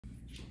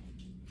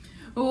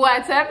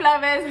What's up,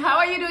 lovers? How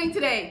are you doing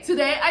today?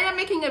 Today I am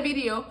making a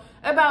video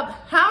about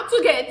how to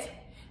get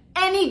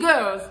any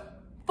girl's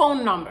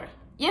phone number.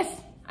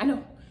 Yes, I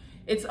know.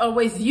 It's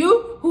always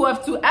you who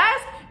have to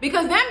ask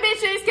because them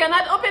bitches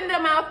cannot open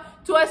their mouth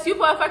to ask you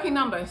for a fucking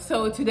number.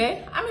 So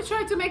today I'm gonna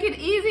try to make it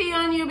easy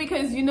on you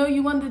because you know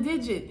you want the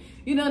digit.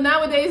 You know,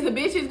 nowadays the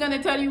bitch is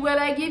gonna tell you, well,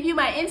 I give you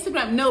my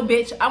Instagram. No,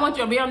 bitch, I want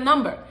your real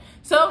number.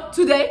 So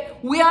today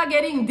we are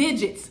getting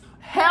digits.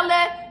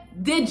 Hella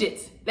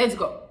digits. Let's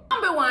go.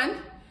 Number one,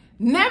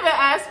 never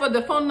ask for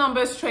the phone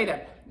number straight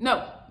up.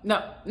 No,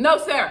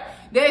 sir.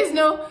 There is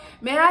no,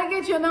 may I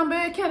get your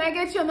number? Can I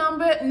get your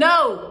number?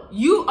 No,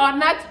 you are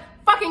not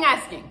fucking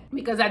asking.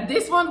 Because at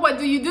this point, what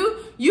do?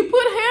 You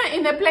put her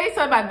in a place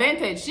of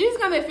advantage. She's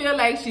gonna feel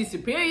like she's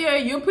superior.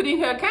 You're putting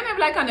her kind of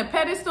like on a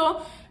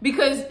pedestal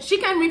because she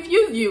can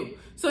refuse you.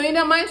 So in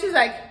her mind, she's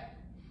like,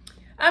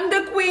 I'm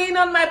the queen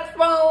on my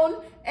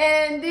phone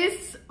and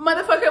this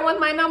motherfucker wants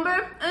my number.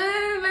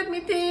 Let me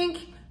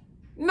think.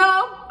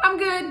 No, I'm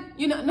good.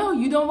 You know, no,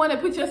 you don't want to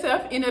put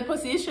yourself in a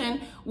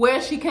position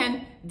where she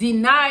can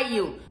deny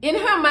you. In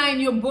her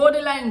mind, you're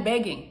borderline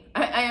begging.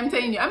 I am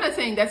telling you, I'm not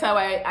saying that's how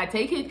I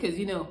take it because,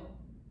 you know,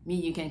 me,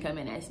 you can come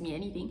and ask me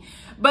anything.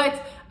 But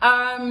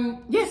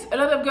yes, a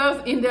lot of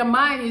girls in their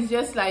mind is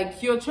just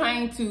like you're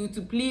trying to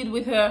plead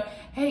with her.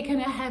 Hey,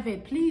 can I have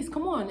it? Please,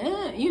 come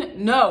on. You know,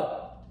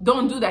 no,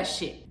 don't do that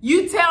shit.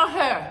 You tell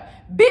her,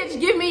 bitch,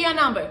 give me your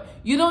number.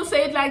 You don't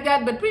say it like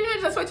that, but pretty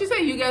much that's what you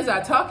say. You guys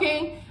are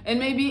talking and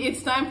maybe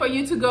it's time for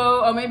you to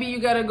go or maybe you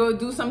gotta go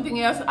do something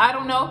else. I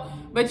don't know.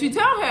 But you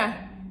tell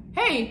her,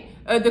 hey,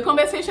 the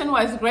conversation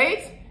was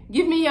great.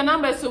 Give me your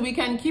number so we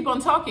can keep on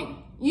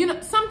talking. You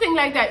know, something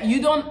like that.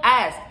 You don't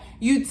ask.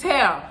 You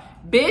tell,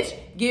 bitch,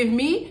 give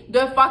me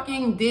the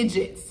fucking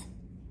digits.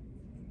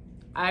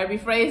 I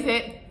rephrase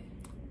it.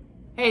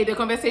 Hey, the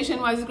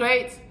conversation was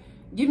great.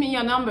 Give me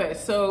your number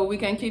so we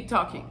can keep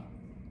talking.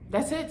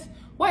 That's it.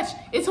 Watch.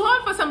 It's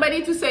hard for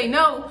somebody to say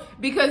no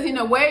because in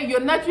a way you're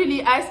not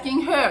really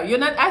asking her. You're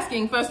not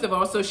asking, first of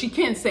all, so she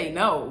can't say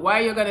no. Why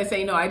are you going to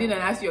say no? I didn't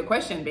ask you a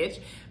question, bitch.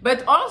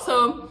 But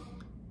also,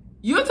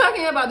 you're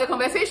talking about the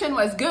conversation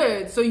was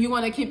good, so you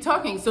want to keep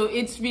talking. So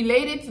it's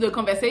related to the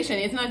conversation.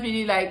 It's not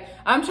really like,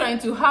 I'm trying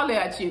to holler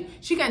at you.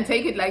 She can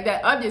take it like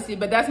that, obviously,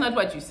 but that's not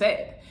what you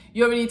said.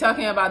 You're really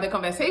talking about the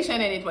conversation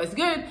and it was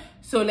good,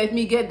 so let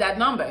me get that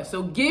number.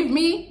 So give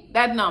me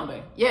that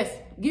number. Yes,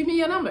 give me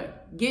your number.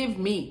 Give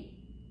me.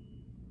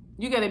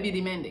 You gotta be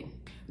demanding.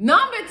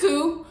 Number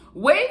two,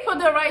 wait for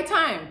the right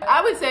time.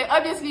 I would say,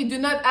 obviously, do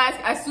not ask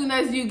as soon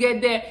as you get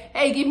there,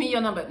 hey, give me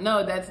your number.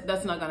 No,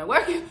 that's not gonna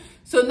work.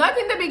 So not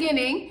in the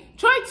beginning.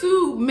 Try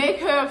to make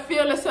her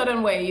feel a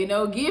certain way, you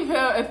know, give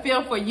her a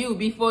feel for you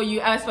before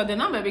you ask for the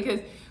number because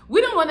we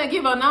don't want to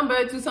give our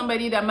number to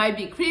somebody that might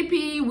be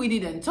creepy. We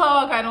didn't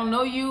talk. I don't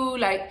know you.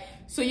 Like,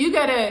 so you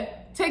gotta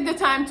take the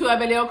time to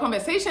have a little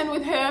conversation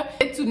with her,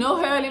 get to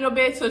know her a little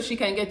bit so she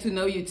can get to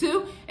know you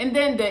too. And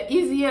then the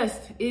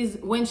easiest is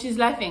when she's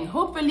laughing.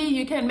 Hopefully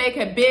you can make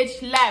a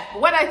bitch laugh.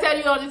 What I tell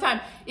you all the time,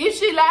 if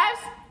she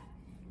laughs,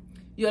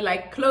 you're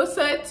like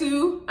closer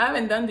to, I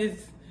haven't done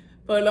this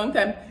for a long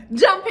time,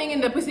 jumping in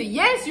the pussy.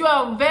 Yes, you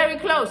are very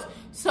close.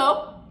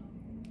 So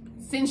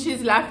since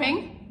she's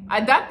laughing,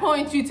 at that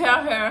point you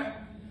tell her,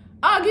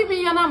 oh, give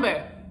me your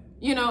number.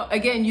 You know,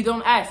 again, you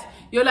don't ask.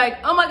 You're like,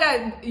 oh my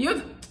God,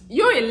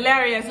 you're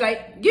hilarious.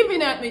 Like, give me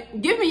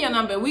your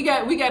number. We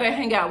gotta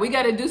hang out. We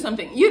gotta do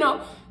something. You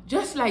know,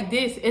 just like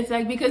this. It's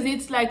like, because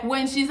it's like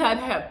when she's at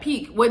her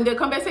peak, when the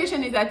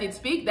conversation is at its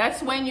peak,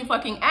 that's when you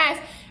fucking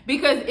ask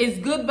because it's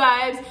good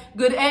vibes,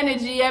 good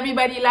energy,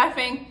 everybody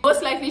laughing.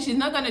 Most likely she's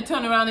not gonna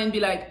turn around and be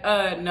like,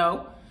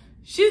 no.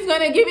 She's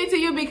gonna give it to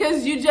you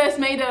because you just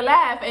made her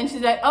laugh and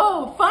she's like,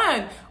 oh,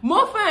 fun,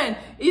 more fun.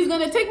 He's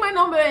gonna take my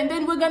number and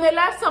then we're gonna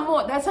laugh some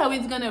more. That's how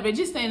it's gonna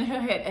register in her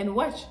head. And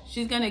watch,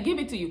 she's gonna give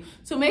it to you.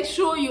 So make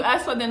sure you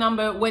ask for the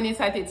number when it's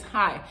at its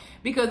high.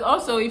 Because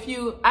also if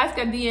you ask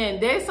at the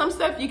end, there's some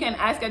stuff you can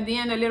ask at the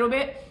end a little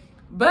bit,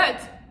 but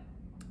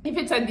if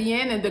it's at the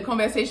end and the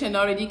conversation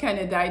already kind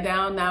of died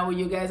down, now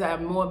you guys are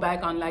more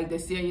back on like the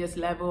serious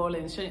level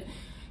and shit,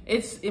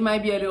 it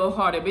might be a little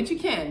harder, but you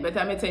can. But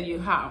I'm gonna tell you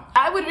how.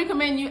 I would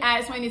recommend you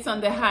ask when it's on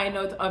the high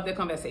note of the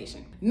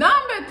conversation.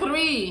 Number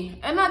three,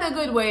 another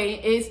good way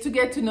is to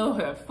get to know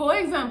her. For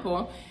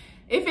example,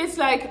 if it's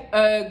like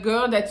a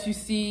girl that you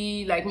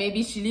see, like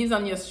maybe she lives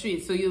on your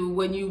street, so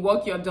when you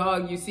walk your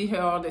dog, you see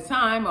her all the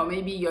time, or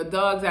maybe your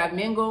dogs have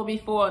mingled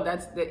before,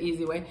 that's the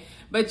easy way.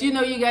 But you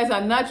know, you guys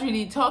are not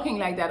really talking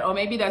like that, or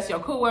maybe that's your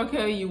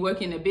coworker, you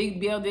work in a big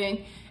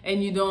building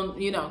and you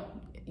don't, you know,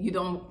 you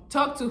don't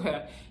talk to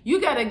her. You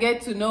gotta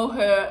get to know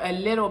her a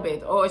little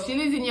bit. Or she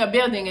lives in your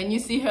building and you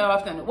see her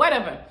often,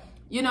 whatever,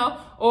 you know,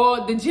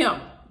 or the gym.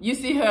 You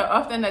see her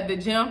often at the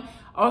gym,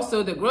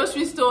 also the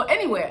grocery store,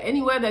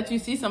 anywhere that you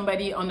see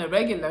somebody on a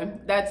regular,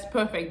 that's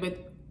perfect.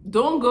 But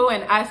don't go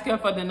and ask her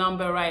for the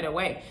number right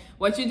away.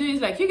 What you do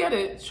is like, you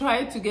gotta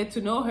try to get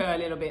to know her a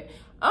little bit.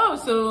 Oh,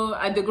 so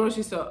at the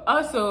grocery store.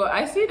 Oh, so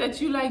I see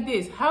that you like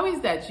this. How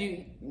is that?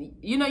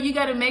 You know, you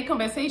got to make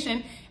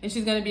conversation, and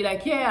she's going to be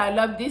like, yeah, I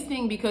love this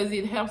thing because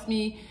it helps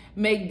me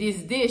make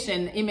this dish,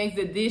 and it makes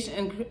the dish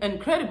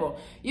incredible.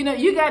 You know,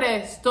 you got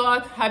to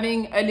start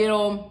having a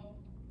little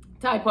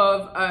type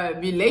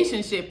of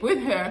relationship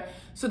with her,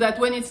 so that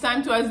when it's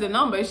time to ask the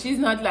number, she's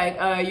not like,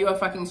 you're a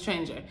fucking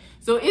stranger.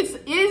 So it's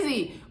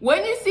easy.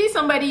 When you see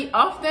somebody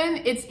often,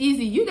 it's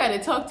easy. You got to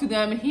talk to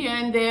them here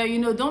and there. You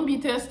know, don't be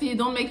thirsty.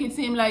 Don't make it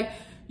seem like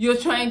you're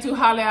trying to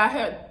holler at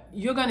her.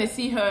 You're going to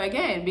see her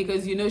again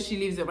because you know she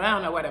lives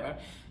around or whatever.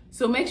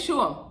 So make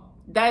sure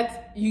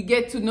that you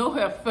get to know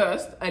her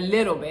first a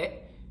little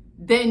bit.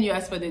 Then you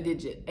ask for the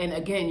digit. And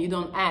again, you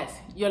don't ask.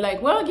 You're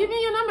like, well, give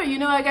me your number. You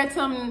know, I got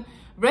some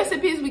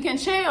recipes we can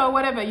share or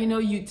whatever. You know,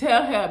 you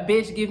tell her,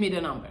 bitch, give me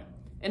the number.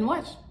 And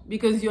watch,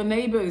 because your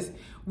neighbors,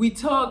 we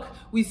talk,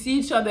 we see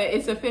each other.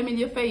 It's a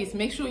familiar face.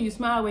 Make sure you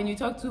smile when you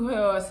talk to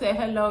her or say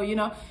hello, you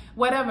know,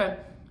 whatever.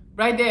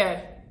 Right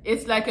there,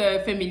 it's like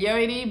a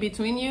familiarity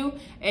between you,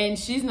 and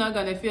she's not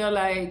going to feel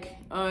like,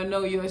 oh,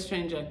 no, you're a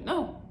stranger.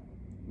 No.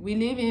 We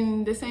live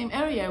in the same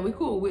area. We're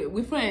cool.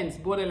 We're friends.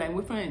 Borderline,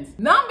 we're friends.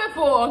 Number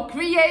 4,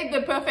 create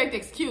the perfect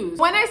excuse.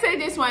 When I say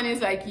this one,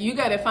 is like you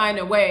gotta find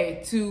a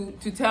way to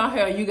tell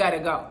her you gotta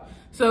go.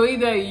 So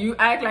either you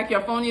act like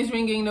your phone is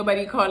ringing,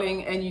 nobody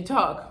calling, and you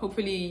talk.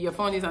 Hopefully your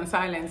phone is on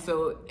silent,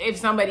 so if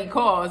somebody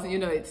calls, you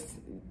know, it's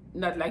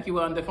not like you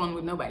were on the phone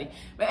with nobody.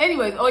 But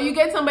anyways, or you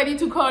get somebody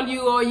to call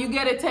you, or you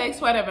get a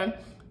text, whatever.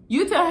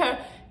 You tell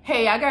her,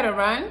 hey, I gotta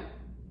run.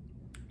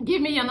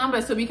 Give me your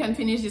number so we can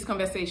finish this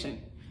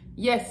conversation.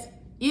 Yes,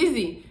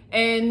 easy.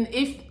 And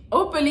if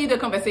hopefully the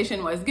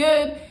conversation was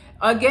good,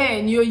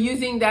 again, you're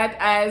using that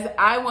as,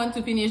 I want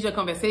to finish the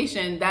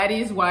conversation. That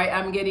is why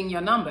I'm getting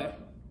your number.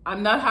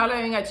 I'm not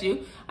hollering at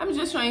you. I'm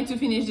just trying to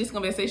finish this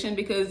conversation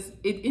because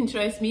it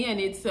interests me and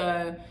it's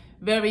a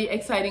very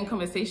exciting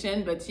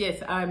conversation. But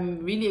yes,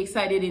 I'm really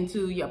excited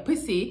into your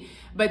pussy,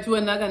 but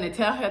we're not going to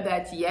tell her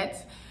that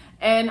yet.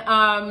 And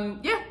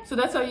yeah, so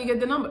that's how you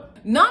get the number.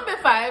 Number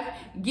 5,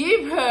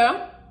 give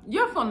her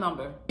your phone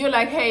number. You're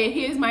like, hey,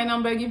 here's my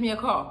number, give me a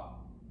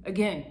call.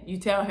 Again, you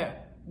tell her,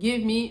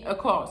 give me a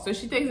call. So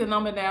she takes the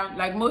number down.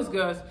 Like most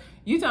girls,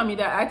 you tell me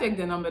that, I take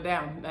the number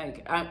down.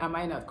 Like I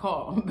might not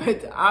call,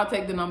 but I'll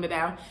take the number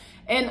down.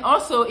 And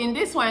also in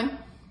this one,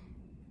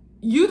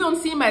 you don't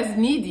seem as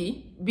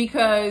needy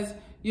because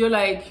you're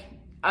like,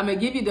 I'm gonna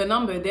give you the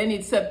number, then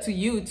it's up to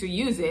you to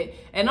use it.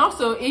 And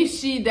also if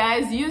she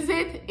does use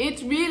it,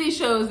 it really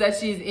shows that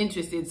she's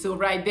interested. So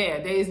right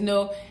there is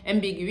no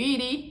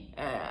ambiguity.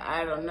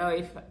 I don't know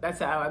if that's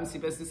how I'm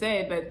supposed to say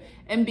it, but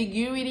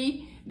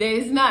ambiguity, there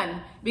is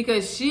none,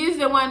 because she's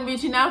the one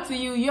reaching out to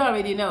you. You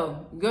already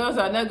know. Girls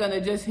are not gonna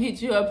just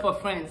hit you up for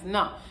friends.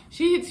 No,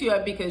 she hits you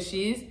up because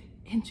she's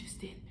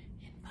interested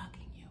in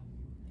fucking you.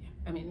 Yeah.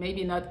 I mean,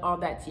 maybe not all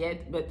that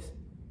yet, but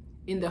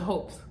in the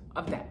hopes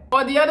of that.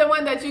 Or the other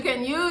one that you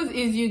can use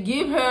is you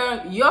give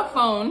her your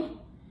phone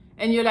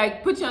and you're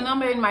like, put your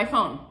number in my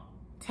phone.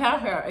 Tell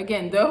her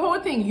again, the whole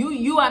thing,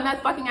 you are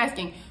not fucking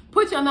asking,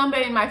 put your number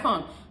in my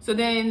phone. So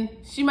then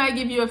she might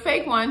give you a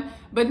fake one,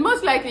 but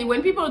most likely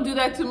when people do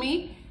that to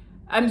me,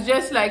 I'm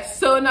just like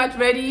so not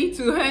ready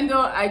to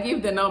handle, I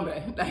give the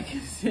number. Like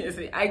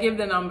seriously, I give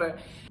the number.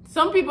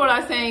 Some people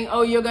are saying,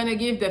 oh, you're gonna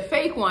give the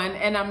fake one.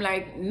 And I'm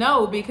like,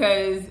 no,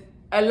 because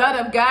a lot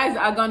of guys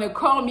are gonna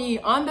call me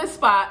on the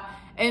spot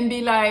and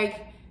be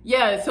like,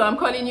 yeah, so I'm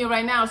calling you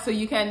right now so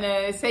you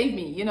can save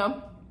me, you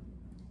know?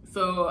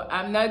 So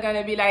I'm not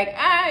gonna be like,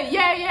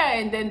 yeah,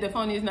 and then the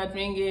phone is not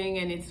ringing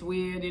and it's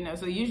weird, you know?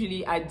 So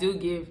usually I do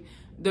give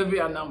the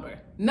real number.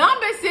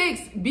 Number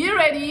 6, be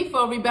ready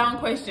for rebound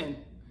question.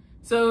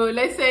 So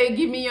let's say,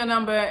 give me your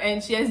number,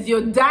 and she has the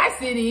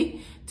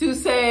audacity to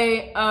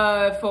say,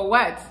 for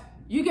what?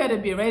 You gotta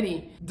be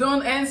ready.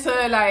 Don't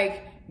answer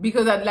like,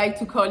 because I'd like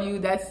to call you.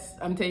 That's,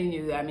 I'm telling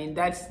you, I mean,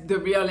 that's the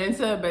real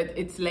answer, but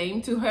it's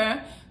lame to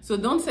her. So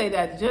don't say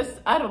that.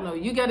 Just, I don't know,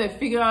 you gotta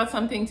figure out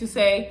something to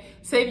say.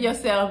 Save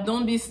yourself,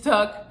 don't be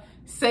stuck.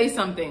 Say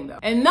something though.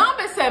 And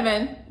number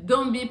 7,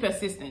 don't be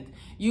persistent.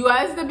 You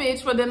ask the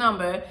bitch for the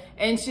number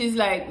and she's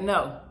like,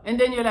 no. And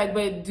then you're like,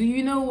 but do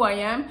you know who I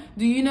am?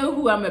 Do you know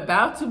who I'm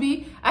about to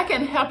be? I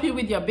can help you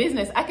with your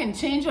business. I can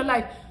change your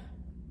life.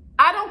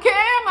 I don't care,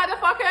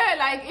 motherfucker.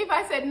 Like if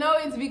I said no,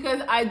 it's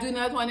because I do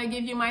not want to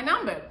give you my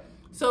number.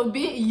 So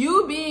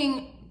you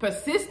being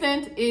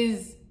persistent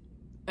is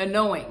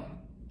annoying.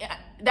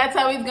 That's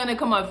how it's gonna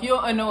come off.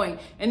 You're annoying.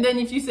 And then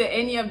if you say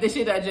any of the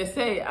shit I just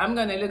say, I'm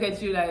gonna look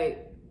at you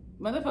like,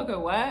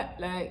 motherfucker, what?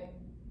 Like,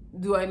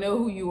 do I know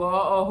who you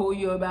are or who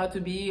you're about to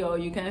be, or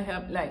you can't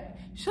help? Like,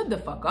 shut the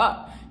fuck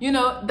up. You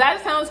know,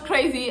 that sounds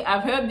crazy.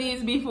 I've heard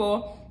these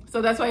before.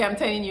 So that's why I'm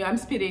telling you, I'm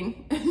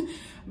spitting.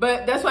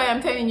 But that's why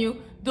I'm telling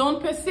you,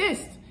 don't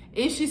persist.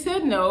 If she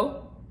said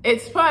no,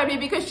 it's probably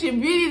because she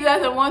really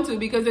doesn't want to,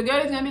 because the girl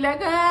is gonna be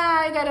like,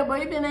 I got a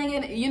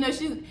boyfriend, you know,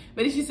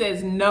 but if she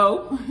says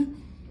no,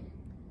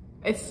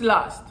 it's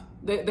lost.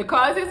 The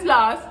cause is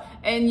lost,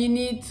 and you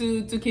need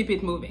to keep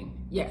it moving.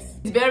 Yes.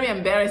 It's very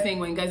embarrassing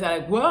when guys are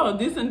like, well,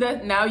 this and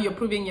that. Now you're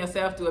proving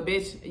yourself to a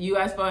bitch. You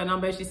asked for a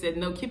number. She said,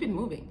 no, keep it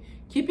moving.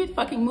 Keep it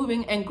fucking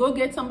moving and go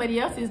get somebody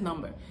else's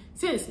number.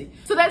 Seriously.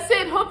 So that's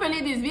it.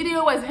 Hopefully this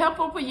video was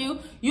helpful for you.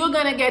 You're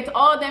gonna get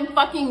all them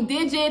fucking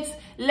digits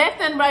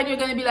left and right. You're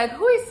gonna be like,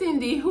 who is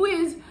Cindy? Who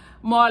is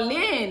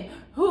Marlene?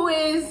 Who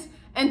is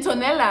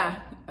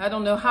Antonella? I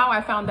don't know how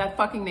I found that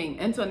fucking name,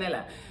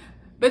 Antonella.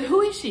 But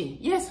who is she?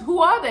 Yes, who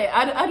are they?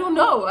 I don't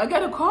know. I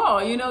got a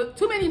call, you know,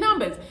 too many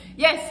numbers.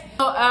 Yes.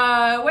 So,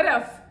 what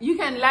else? You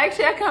can like,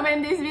 share,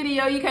 comment this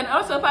video. You can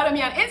also follow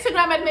me on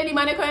Instagram at Melli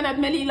Monaco and at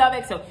Melli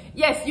Love.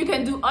 Yes, you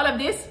can do all of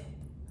this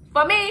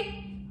for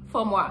me,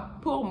 for moi,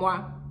 pour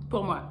moi,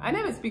 pour moi. I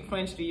never speak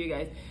French to you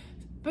guys.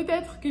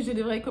 Peut-être que je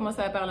devrais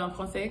commencer à parler en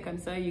français, comme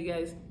ça, you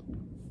guys.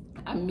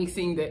 I'm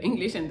mixing the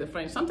English and the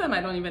French. Sometimes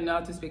I don't even know how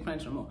to speak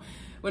French anymore.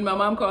 When my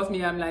mom calls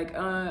me, I'm like,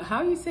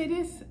 how you say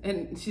this?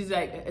 And she's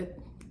like,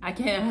 I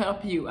can't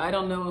help you. I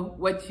don't know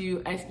what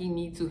you asking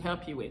me to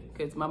help you with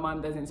because my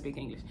mom doesn't speak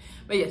English.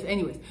 But yes,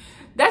 anyways,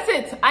 that's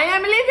it. I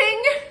am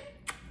leaving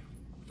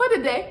for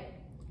the day.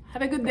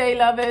 Have a good day,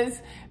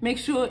 lovers. Make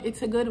sure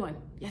it's a good one.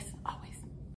 Yes. Oh.